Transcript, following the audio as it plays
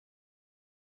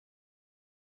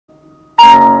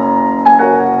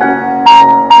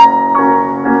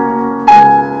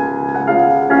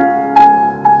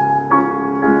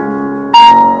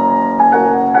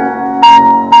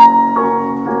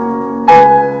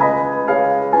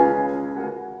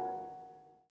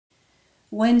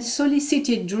When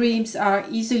solicited dreams are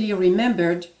easily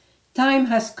remembered, time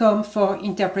has come for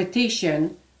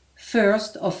interpretation,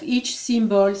 first of each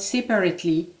symbol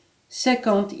separately,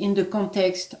 second in the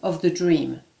context of the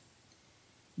dream.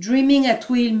 Dreaming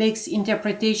at will makes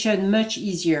interpretation much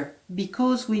easier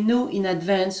because we know in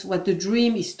advance what the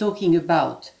dream is talking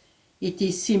about. It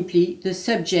is simply the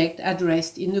subject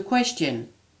addressed in the question.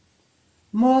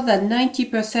 More than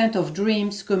 90% of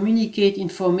dreams communicate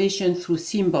information through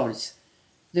symbols.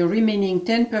 The remaining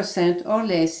 10% or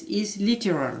less is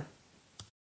literal.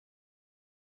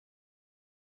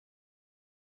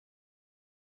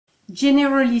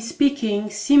 Generally speaking,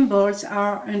 symbols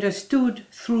are understood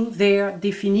through their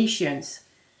definitions.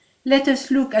 Let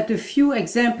us look at a few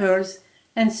examples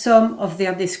and some of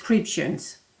their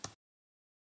descriptions.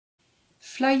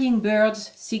 Flying birds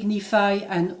signify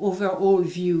an overall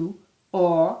view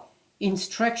or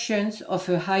instructions of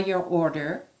a higher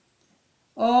order,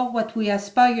 or what we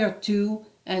aspire to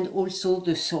and also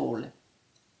the soul.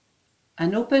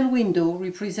 An open window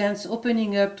represents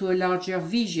opening up to a larger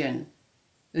vision.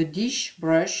 A dish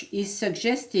brush is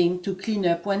suggesting to clean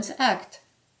up one's act.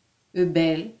 A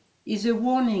bell is a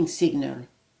warning signal.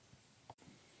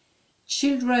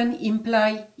 Children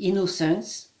imply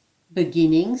innocence,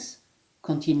 beginnings,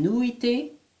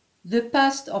 continuity, the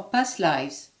past or past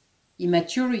lives,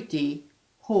 immaturity,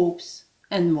 hopes,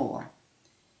 and more.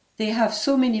 They have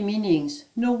so many meanings,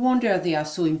 no wonder they are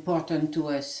so important to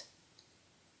us.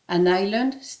 An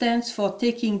island stands for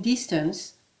taking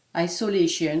distance,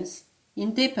 isolations,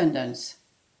 independence.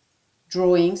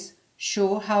 Drawings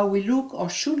show how we look or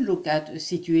should look at a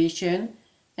situation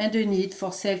and a need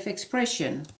for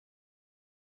self-expression.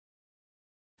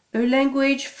 A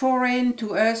language foreign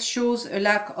to us shows a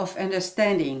lack of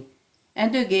understanding,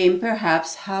 and a game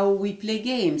perhaps how we play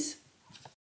games.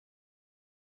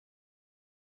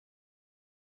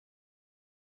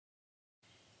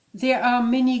 There are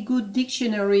many good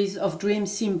dictionaries of dream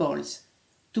symbols.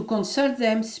 To consult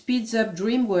them speeds up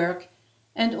dream work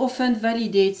and often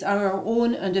validates our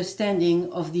own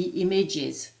understanding of the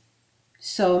images.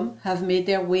 Some have made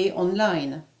their way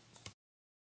online.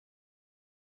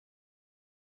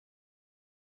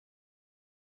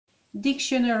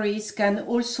 Dictionaries can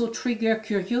also trigger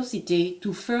curiosity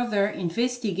to further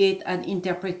investigate an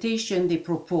interpretation they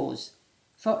propose.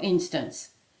 For instance,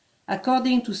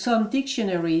 according to some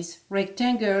dictionaries,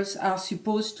 rectangles are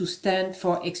supposed to stand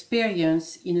for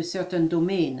experience in a certain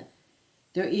domain.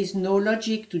 There is no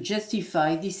logic to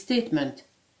justify this statement,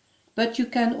 but you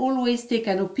can always take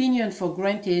an opinion for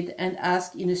granted and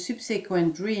ask in a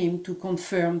subsequent dream to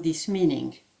confirm this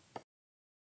meaning.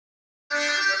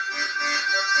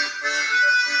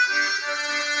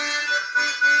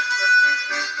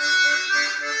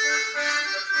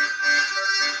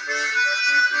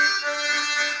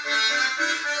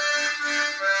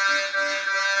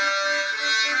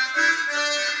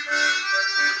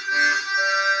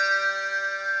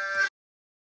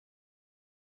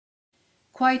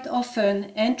 Quite often,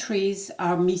 entries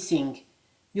are missing.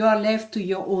 You are left to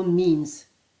your own means.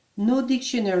 No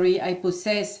dictionary I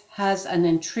possess has an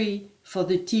entry for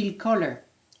the teal color.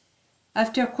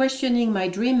 After questioning my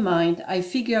dream mind, I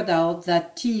figured out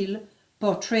that teal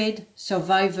portrayed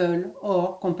survival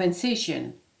or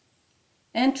compensation.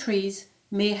 Entries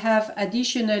may have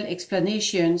additional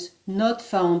explanations not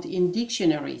found in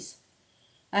dictionaries.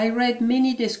 I read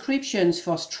many descriptions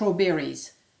for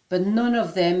strawberries, but none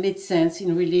of them made sense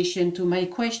in relation to my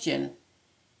question.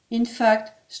 In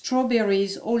fact,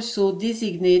 strawberries also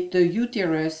designate the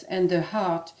uterus and the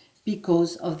heart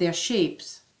because of their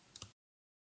shapes.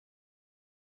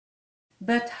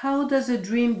 But how does a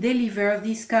dream deliver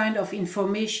this kind of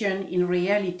information in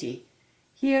reality?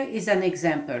 Here is an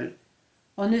example.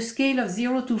 On a scale of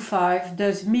 0 to 5,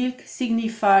 does milk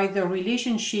signify the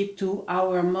relationship to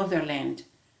our motherland?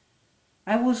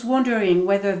 I was wondering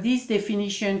whether this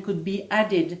definition could be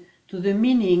added to the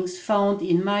meanings found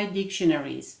in my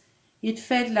dictionaries. It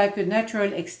felt like a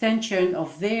natural extension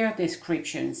of their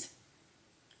descriptions.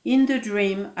 In the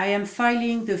dream, I am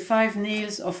filing the 5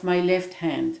 nails of my left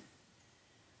hand.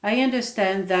 I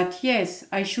understand that, yes,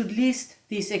 I should list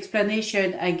this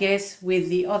explanation, I guess, with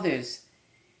the others.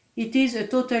 It is a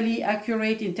totally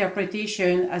accurate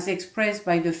interpretation as expressed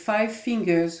by the 5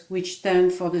 fingers which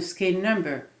stand for the scale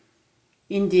number.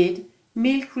 Indeed,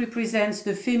 milk represents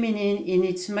the feminine in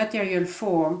its material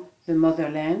form, the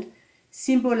motherland,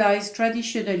 symbolized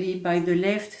traditionally by the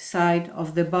left side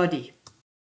of the body.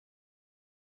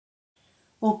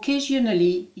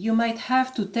 Occasionally, you might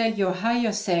have to tell your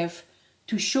higher self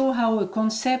to show how a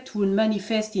concept will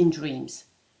manifest in dreams.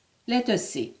 Let us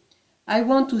see. I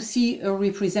want to see a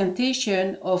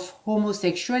representation of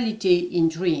homosexuality in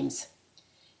dreams.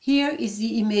 Here is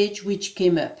the image which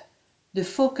came up. The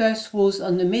focus was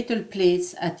on the metal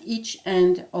plates at each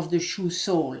end of the shoe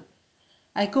sole.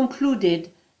 I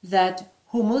concluded that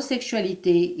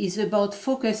homosexuality is about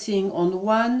focusing on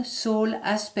one sole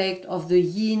aspect of the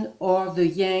yin or the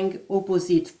yang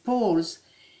opposite poles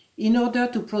in order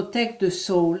to protect the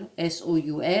soul,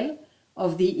 S-O-U-L,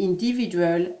 of the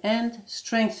individual and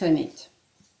strengthen it.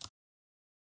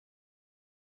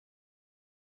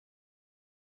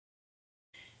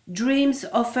 Dreams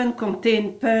often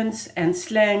contain puns and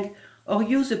slang or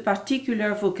use a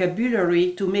particular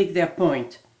vocabulary to make their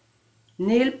point.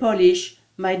 Nail polish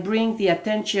might bring the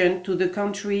attention to the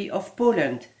country of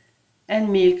Poland,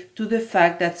 and milk to the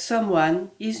fact that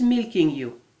someone is milking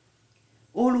you.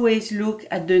 Always look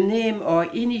at the name or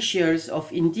initials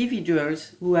of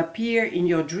individuals who appear in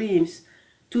your dreams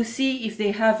to see if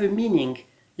they have a meaning,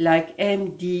 like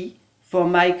MD for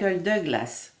Michael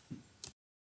Douglas.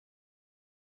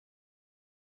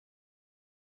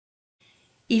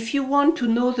 If you want to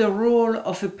know the role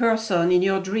of a person in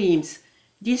your dreams,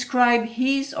 describe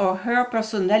his or her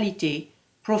personality,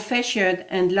 profession,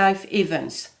 and life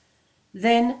events.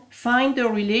 Then find the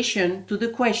relation to the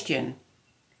question.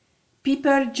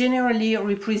 People generally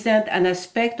represent an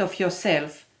aspect of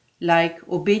yourself, like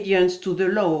obedience to the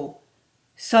law.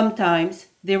 Sometimes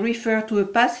they refer to a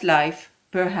past life,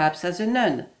 perhaps as a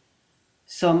nun.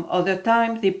 Some other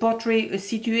time they portray a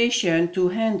situation to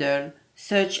handle,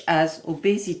 such as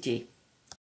obesity.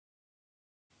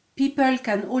 People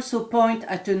can also point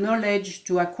at a knowledge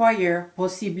to acquire,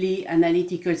 possibly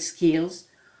analytical skills,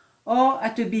 or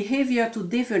at a behavior to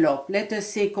develop, let us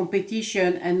say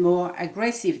competition and more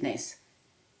aggressiveness.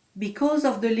 Because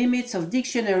of the limits of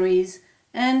dictionaries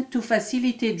and to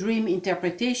facilitate dream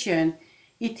interpretation,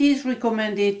 it is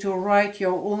recommended to write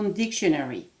your own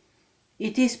dictionary.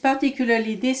 It is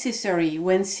particularly necessary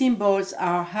when symbols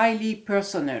are highly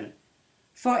personal.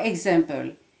 For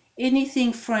example,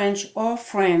 anything French or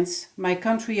France, my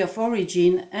country of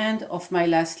origin and of my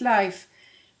last life,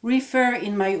 refer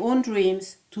in my own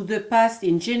dreams to the past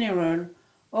in general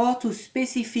or to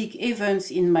specific events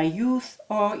in my youth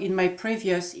or in my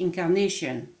previous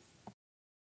incarnation.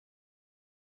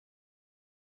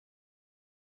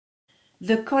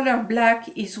 The color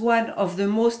black is one of the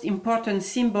most important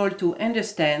symbols to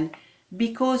understand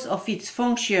because of its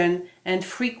function and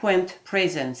frequent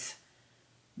presence.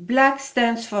 Black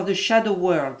stands for the shadow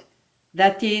world,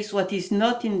 that is, what is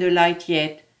not in the light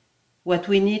yet, what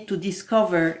we need to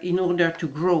discover in order to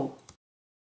grow.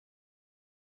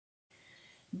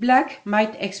 Black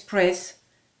might express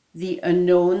the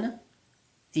unknown,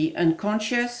 the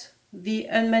unconscious, the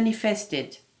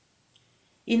unmanifested.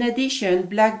 In addition,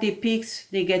 black depicts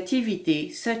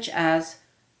negativity such as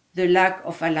the lack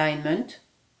of alignment,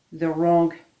 the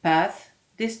wrong path,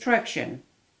 destruction.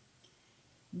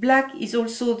 Black is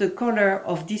also the color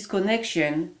of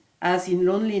disconnection, as in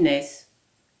loneliness,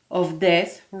 of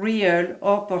death, real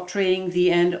or portraying the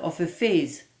end of a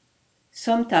phase.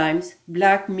 Sometimes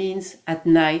black means at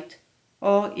night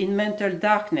or in mental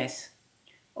darkness,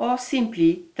 or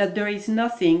simply that there is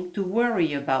nothing to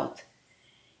worry about.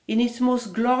 In its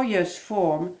most glorious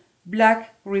form,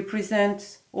 black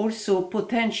represents also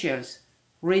potentials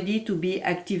ready to be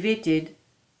activated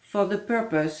for the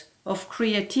purpose of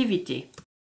creativity.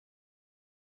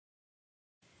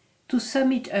 To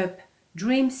sum it up,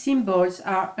 dream symbols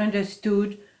are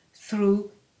understood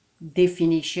through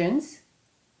definitions,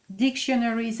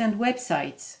 dictionaries and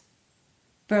websites,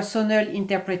 personal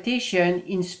interpretation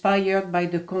inspired by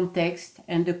the context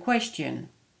and the question.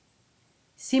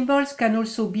 Symbols can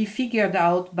also be figured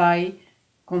out by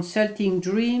consulting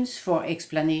dreams for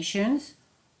explanations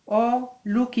or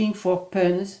looking for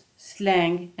puns,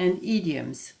 slang, and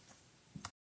idioms.